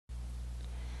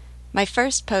My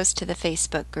first post to the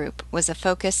Facebook group was a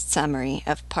focused summary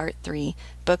of Part 3,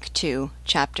 Book 2,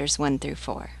 Chapters 1 through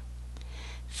 4.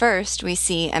 First, we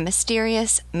see a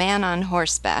mysterious man on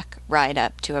horseback ride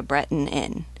up to a Breton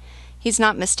inn. He's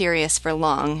not mysterious for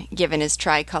long, given his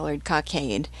tricolored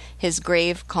cockade, his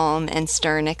grave, calm, and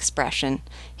stern expression,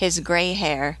 his gray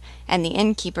hair, and the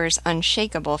innkeeper's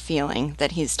unshakable feeling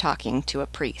that he's talking to a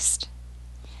priest.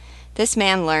 This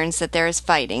man learns that there is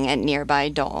fighting at nearby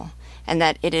Dole, and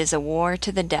that it is a war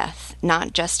to the death,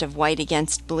 not just of white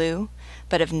against blue,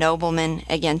 but of nobleman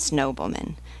against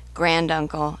nobleman,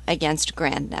 granduncle against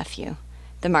grandnephew,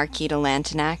 the Marquis de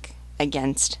Lantenac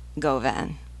against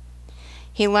Gauvin.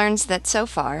 He learns that so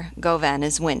far, Gauvin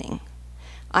is winning.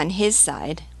 On his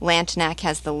side, Lantenac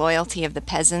has the loyalty of the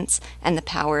peasants and the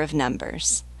power of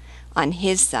numbers. On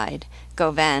his side,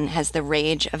 Gauvin has the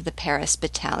rage of the Paris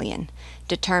battalion,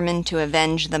 determined to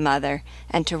avenge the mother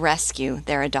and to rescue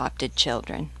their adopted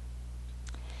children.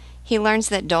 He learns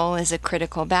that Dole is a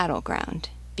critical battleground,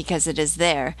 because it is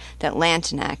there that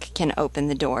Lantenac can open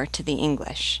the door to the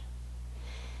English.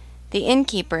 The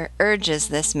innkeeper urges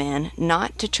this man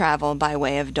not to travel by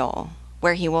way of Dole,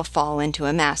 where he will fall into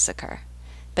a massacre,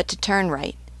 but to turn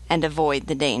right and avoid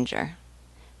the danger,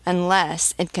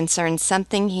 unless it concerns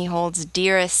something he holds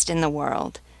dearest in the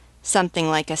world, something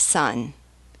like a son.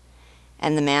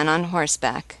 And the man on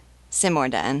horseback,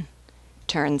 Simordan,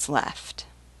 turns left.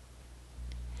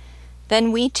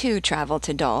 Then we too travel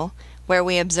to Dole, where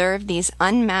we observe these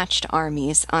unmatched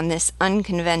armies on this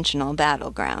unconventional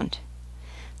battleground.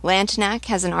 Lantenac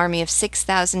has an army of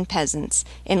 6,000 peasants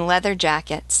in leather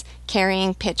jackets,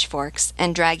 carrying pitchforks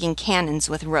and dragging cannons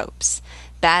with ropes,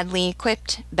 badly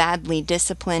equipped, badly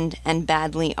disciplined, and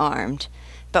badly armed,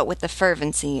 but with the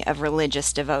fervency of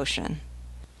religious devotion.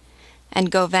 And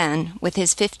Gauvin, with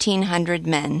his 1,500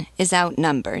 men, is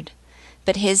outnumbered,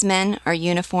 but his men are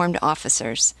uniformed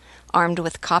officers, armed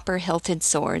with copper-hilted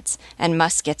swords and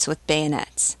muskets with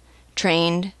bayonets,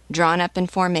 trained, drawn up in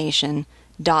formation,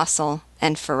 docile,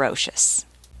 and ferocious.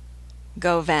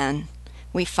 Gauvin.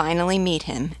 We finally meet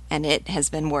him, and it has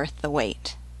been worth the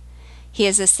wait. He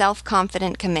is a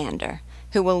self-confident commander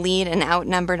who will lead an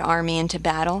outnumbered army into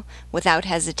battle without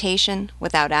hesitation,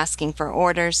 without asking for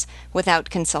orders, without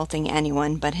consulting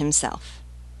anyone but himself.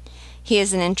 He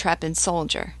is an intrepid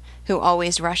soldier who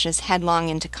always rushes headlong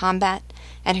into combat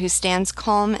and who stands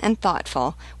calm and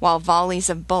thoughtful while volleys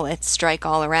of bullets strike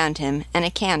all around him and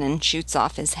a cannon shoots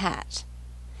off his hat.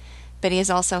 But he is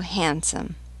also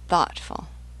handsome, thoughtful,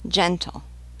 gentle.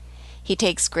 He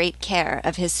takes great care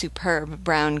of his superb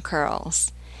brown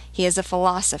curls. He is a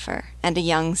philosopher and a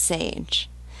young sage,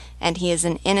 and he is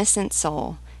an innocent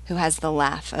soul who has the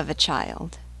laugh of a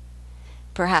child.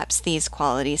 Perhaps these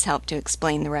qualities help to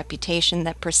explain the reputation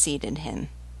that preceded him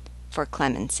for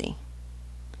clemency.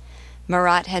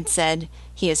 Marat had said,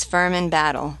 "He is firm in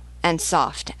battle and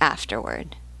soft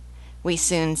afterward." We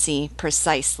soon see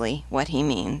precisely what he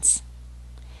means.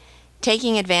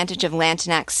 Taking advantage of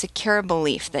Lantenac's secure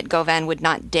belief that Gauvin would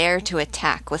not dare to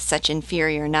attack with such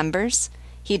inferior numbers,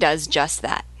 he does just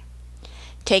that.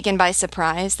 Taken by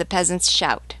surprise, the peasants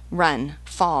shout, run,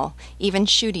 fall, even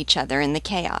shoot each other in the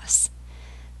chaos.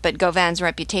 But Gauvin's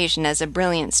reputation as a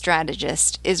brilliant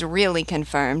strategist is really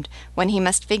confirmed when he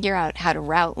must figure out how to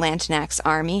rout Lantenac's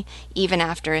army even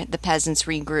after the peasants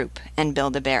regroup and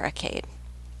build a barricade.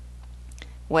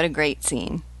 What a great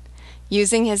scene.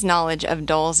 Using his knowledge of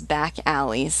Dole's back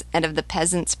alleys and of the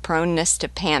peasants' proneness to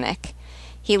panic,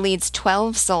 he leads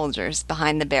 12 soldiers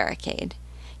behind the barricade,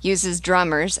 uses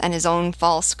drummers and his own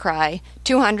false cry,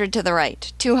 200 to the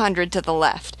right, 200 to the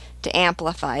left, to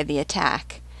amplify the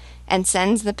attack, and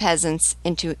sends the peasants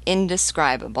into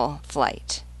indescribable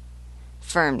flight.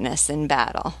 Firmness in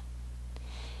battle.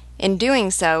 In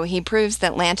doing so, he proves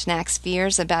that Lantenac's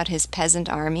fears about his peasant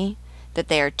army, that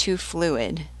they are too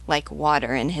fluid, like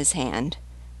water in his hand,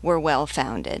 were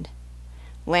well-founded.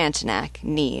 Lantenac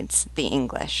needs the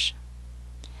English.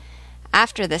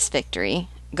 After this victory,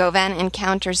 Gauvin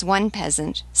encounters one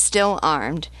peasant, still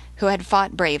armed, who had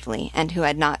fought bravely and who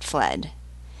had not fled.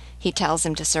 He tells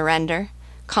him to surrender,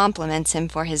 compliments him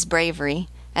for his bravery,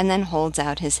 and then holds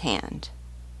out his hand.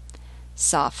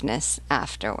 Softness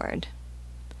afterward.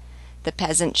 The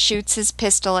peasant shoots his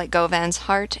pistol at Gauvin's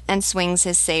heart and swings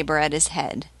his saber at his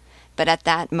head. But at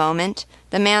that moment,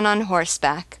 the man on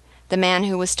horseback, the man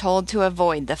who was told to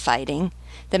avoid the fighting,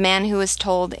 the man who was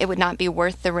told it would not be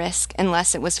worth the risk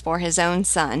unless it was for his own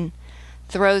son,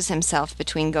 throws himself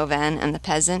between Gauvin and the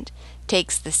peasant,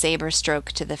 takes the saber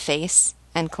stroke to the face,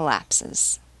 and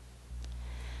collapses.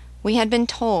 We had been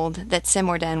told that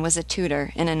Simordan was a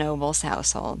tutor in a noble's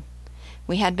household.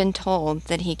 We had been told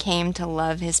that he came to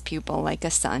love his pupil like a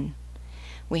son.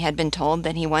 We had been told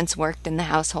that he once worked in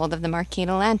the household of the Marquis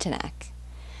de Lantenac.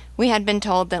 We had been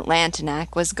told that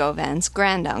Lantenac was Gauvain's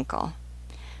granduncle.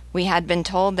 We had been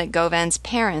told that Gauvain's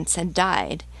parents had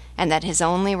died, and that his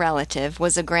only relative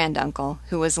was a granduncle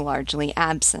who was largely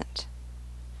absent.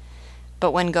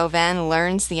 But when Gauvain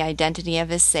learns the identity of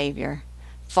his savior,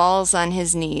 falls on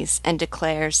his knees, and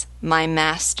declares, "My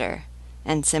master,"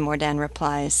 and Simordain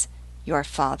replies, "Your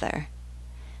father,"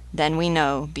 then we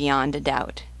know beyond a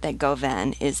doubt that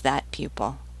Gauvain is that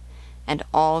pupil, and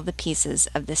all the pieces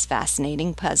of this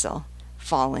fascinating puzzle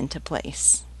fall into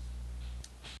place.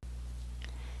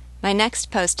 My next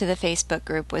post to the Facebook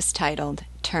group was titled,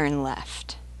 "Turn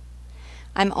Left."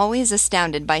 I'm always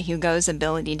astounded by Hugo's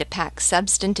ability to pack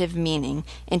substantive meaning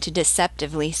into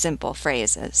deceptively simple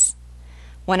phrases.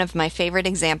 One of my favorite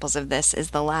examples of this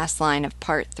is the last line of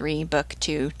Part 3, Book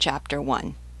 2, Chapter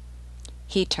 1.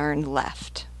 He turned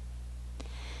left.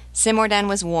 Simordain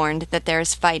was warned that there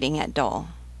is fighting at Dole.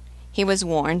 He was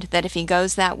warned that if he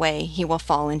goes that way, he will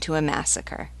fall into a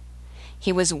massacre.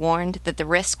 He was warned that the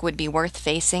risk would be worth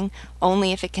facing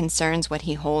only if it concerns what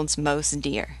he holds most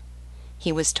dear.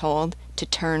 He was told to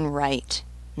turn right,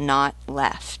 not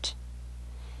left.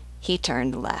 He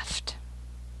turned left.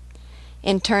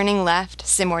 In turning left,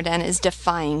 Simordain is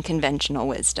defying conventional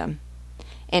wisdom.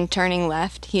 In turning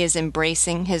left, he is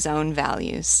embracing his own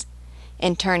values.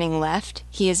 In turning left,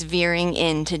 he is veering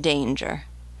into danger.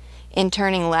 In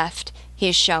turning left, he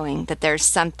is showing that there's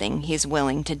something he's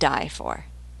willing to die for.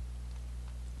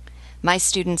 My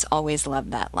students always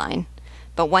loved that line,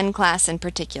 but one class in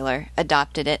particular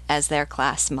adopted it as their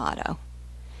class motto.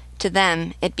 To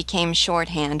them, it became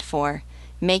shorthand for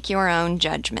 "make your own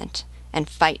judgment and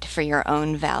fight for your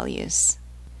own values."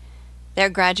 Their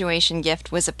graduation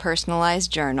gift was a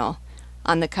personalized journal,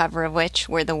 on the cover of which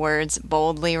were the words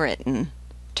boldly written,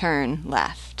 "Turn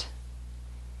left."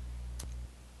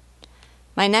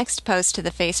 My next post to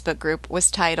the Facebook group was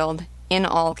titled, in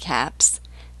all caps,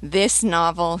 "This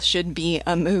novel should be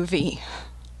a movie."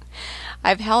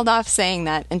 I've held off saying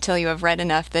that until you have read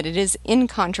enough that it is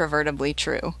incontrovertibly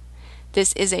true.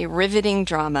 This is a riveting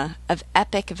drama of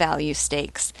epic value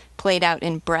stakes played out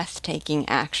in breathtaking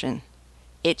action.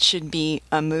 It should be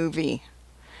a movie.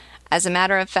 As a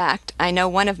matter of fact, I know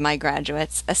one of my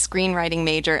graduates, a screenwriting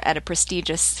major at a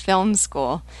prestigious film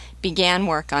school, began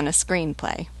work on a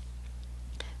screenplay.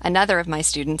 Another of my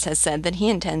students has said that he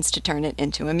intends to turn it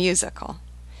into a musical.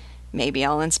 Maybe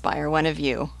I'll inspire one of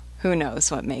you. Who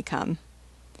knows what may come.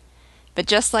 But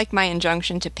just like my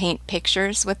injunction to paint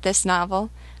pictures with this novel,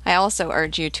 I also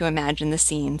urge you to imagine the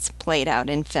scenes played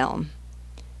out in film.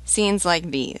 Scenes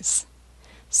like these.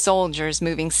 Soldiers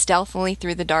moving stealthily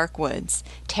through the dark woods,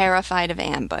 terrified of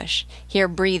ambush, here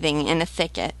breathing in a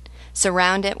thicket,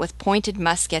 surround it with pointed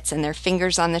muskets and their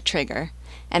fingers on the trigger,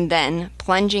 and then,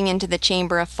 plunging into the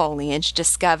chamber of foliage,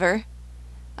 discover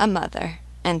a mother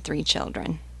and 3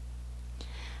 children.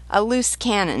 A loose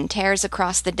cannon tears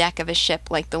across the deck of a ship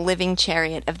like the living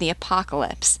chariot of the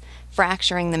apocalypse,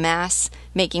 fracturing the masts,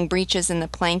 making breaches in the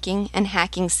planking, and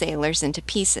hacking sailors into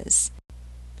pieces.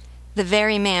 The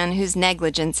very man whose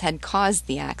negligence had caused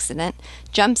the accident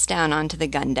jumps down onto the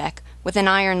gun deck with an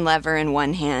iron lever in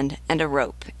one hand and a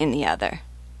rope in the other.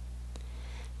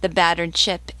 The battered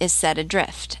ship is set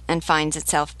adrift and finds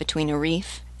itself between a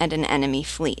reef and an enemy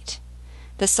fleet.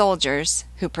 The soldiers,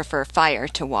 who prefer fire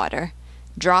to water,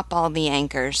 drop all the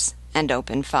anchors and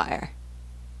open fire.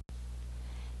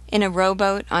 In a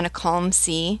rowboat on a calm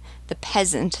sea, the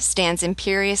peasant stands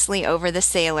imperiously over the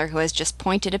sailor who has just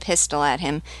pointed a pistol at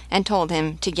him and told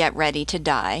him to get ready to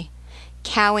die,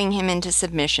 cowing him into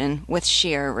submission with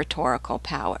sheer rhetorical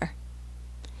power.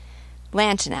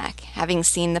 Lantenac, having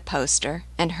seen the poster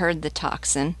and heard the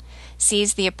tocsin,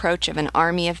 sees the approach of an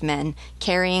army of men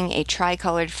carrying a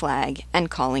tricolored flag and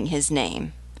calling his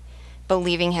name.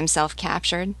 Believing himself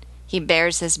captured, he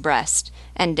bares his breast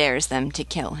and dares them to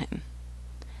kill him.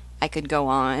 I could go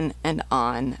on and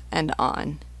on and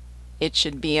on. It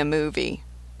should be a movie.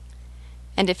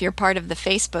 And if you're part of the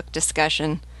Facebook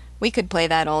discussion, we could play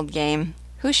that old game,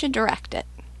 who should direct it?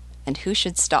 And who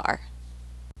should star?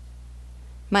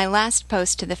 My last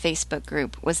post to the Facebook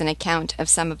group was an account of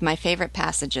some of my favorite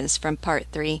passages from Part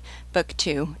 3, Book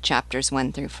 2, Chapters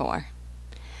 1 through 4.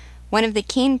 One of the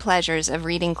keen pleasures of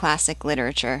reading classic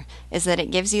literature is that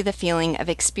it gives you the feeling of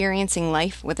experiencing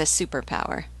life with a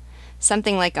superpower,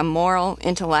 something like a moral,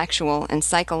 intellectual, and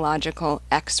psychological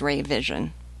X-ray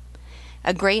vision.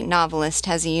 A great novelist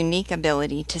has a unique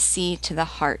ability to see to the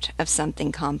heart of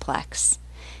something complex,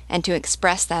 and to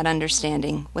express that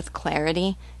understanding with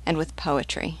clarity and with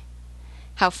poetry.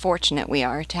 how fortunate we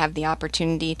are to have the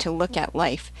opportunity to look at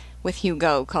life with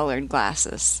Hugo-colored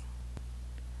glasses.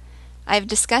 I have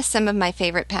discussed some of my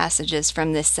favorite passages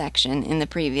from this section in the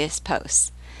previous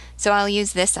posts, so I'll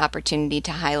use this opportunity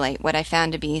to highlight what I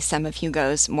found to be some of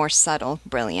Hugo's more subtle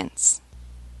brilliance.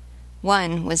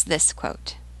 One was this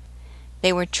quote: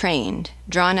 "They were trained,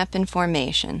 drawn up in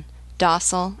formation,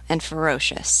 docile and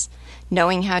ferocious,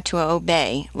 knowing how to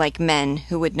obey like men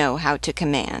who would know how to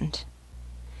command."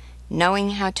 Knowing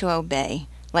how to obey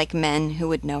like men who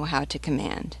would know how to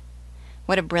command.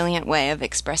 What a brilliant way of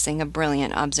expressing a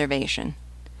brilliant observation.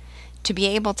 To be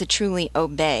able to truly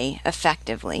obey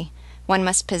effectively, one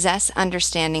must possess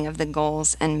understanding of the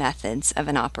goals and methods of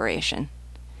an operation.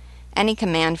 Any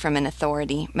command from an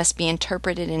authority must be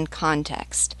interpreted in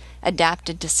context,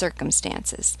 adapted to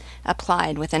circumstances,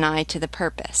 applied with an eye to the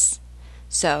purpose.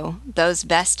 So, those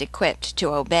best equipped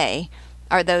to obey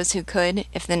are those who could,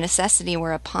 if the necessity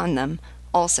were upon them,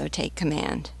 also take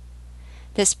command.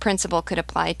 This principle could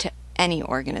apply to any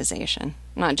organization,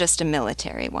 not just a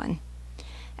military one.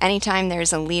 Anytime there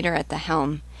is a leader at the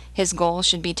helm, his goal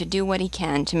should be to do what he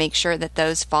can to make sure that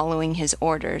those following his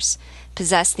orders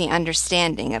possess the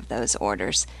understanding of those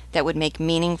orders that would make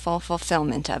meaningful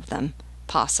fulfillment of them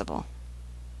possible.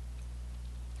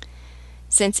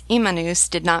 Since Imanus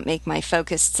did not make my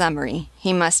focused summary,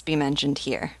 he must be mentioned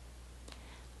here.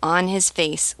 On his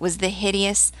face was the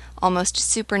hideous, almost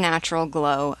supernatural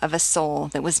glow of a soul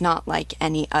that was not like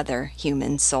any other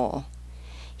human soul.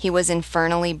 He was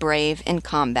infernally brave in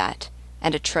combat,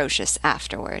 and atrocious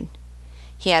afterward.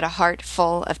 He had a heart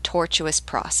full of tortuous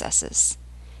processes.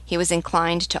 He was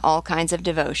inclined to all kinds of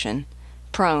devotion,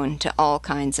 prone to all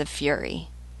kinds of fury.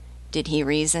 Did he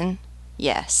reason?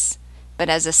 Yes, but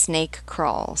as a snake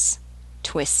crawls,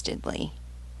 twistedly.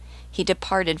 He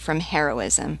departed from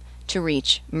heroism to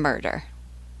reach murder.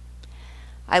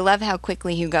 I love how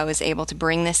quickly Hugo is able to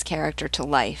bring this character to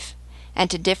life,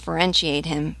 and to differentiate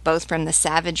him both from the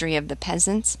savagery of the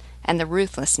peasants and the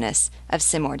ruthlessness of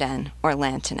Simordan or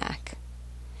Lantenac.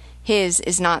 His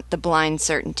is not the blind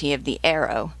certainty of the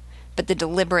arrow, but the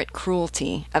deliberate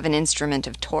cruelty of an instrument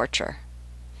of torture.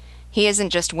 He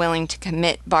isn't just willing to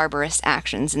commit barbarous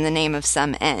actions in the name of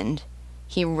some end.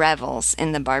 He revels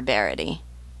in the barbarity.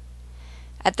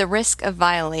 At the risk of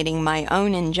violating my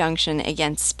own injunction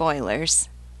against spoilers,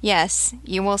 yes,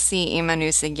 you will see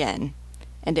Imanus again,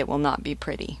 and it will not be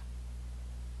pretty.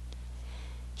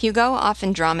 Hugo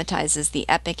often dramatizes the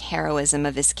epic heroism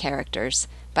of his characters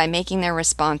by making their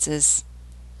responses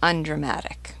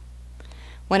undramatic.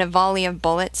 When a volley of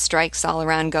bullets strikes all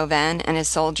around Gauvin and his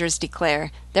soldiers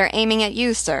declare, "They're aiming at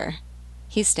you, sir,"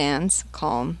 he stands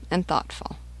calm and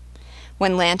thoughtful.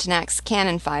 When Lantenac's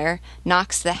cannon fire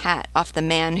knocks the hat off the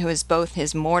man who is both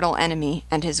his mortal enemy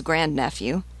and his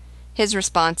grandnephew, his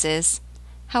response is,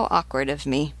 "How awkward of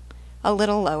me. A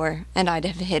little lower, and I'd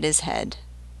have hit his head."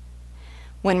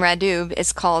 When Radub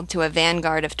is called to a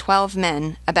vanguard of 12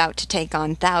 men about to take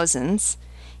on thousands,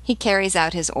 he carries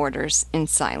out his orders in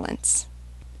silence.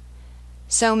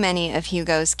 So many of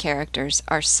Hugo's characters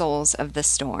are souls of the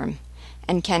storm,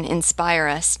 and can inspire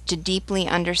us to deeply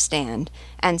understand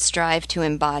and strive to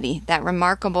embody that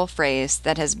remarkable phrase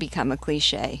that has become a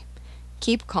cliché: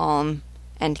 keep calm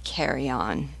and carry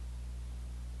on.